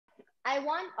I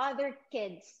want other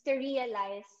kids to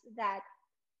realize that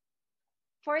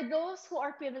for those who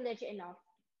are privileged enough,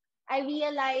 I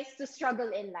realized to struggle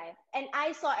in life. And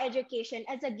I saw education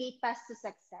as a gate pass to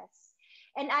success.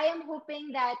 And I am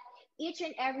hoping that each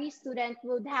and every student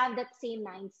would have that same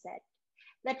mindset.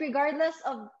 That regardless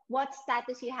of what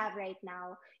status you have right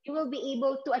now, you will be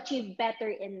able to achieve better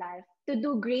in life, to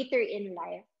do greater in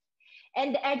life.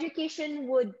 And the education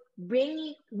would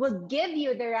give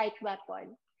you the right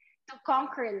weapon to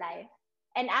conquer life.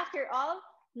 And after all,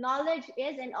 knowledge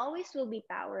is and always will be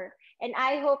power. And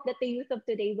I hope that the youth of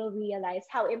today will realize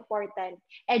how important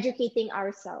educating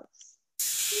ourselves.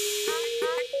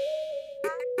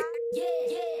 Yeah,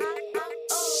 yeah.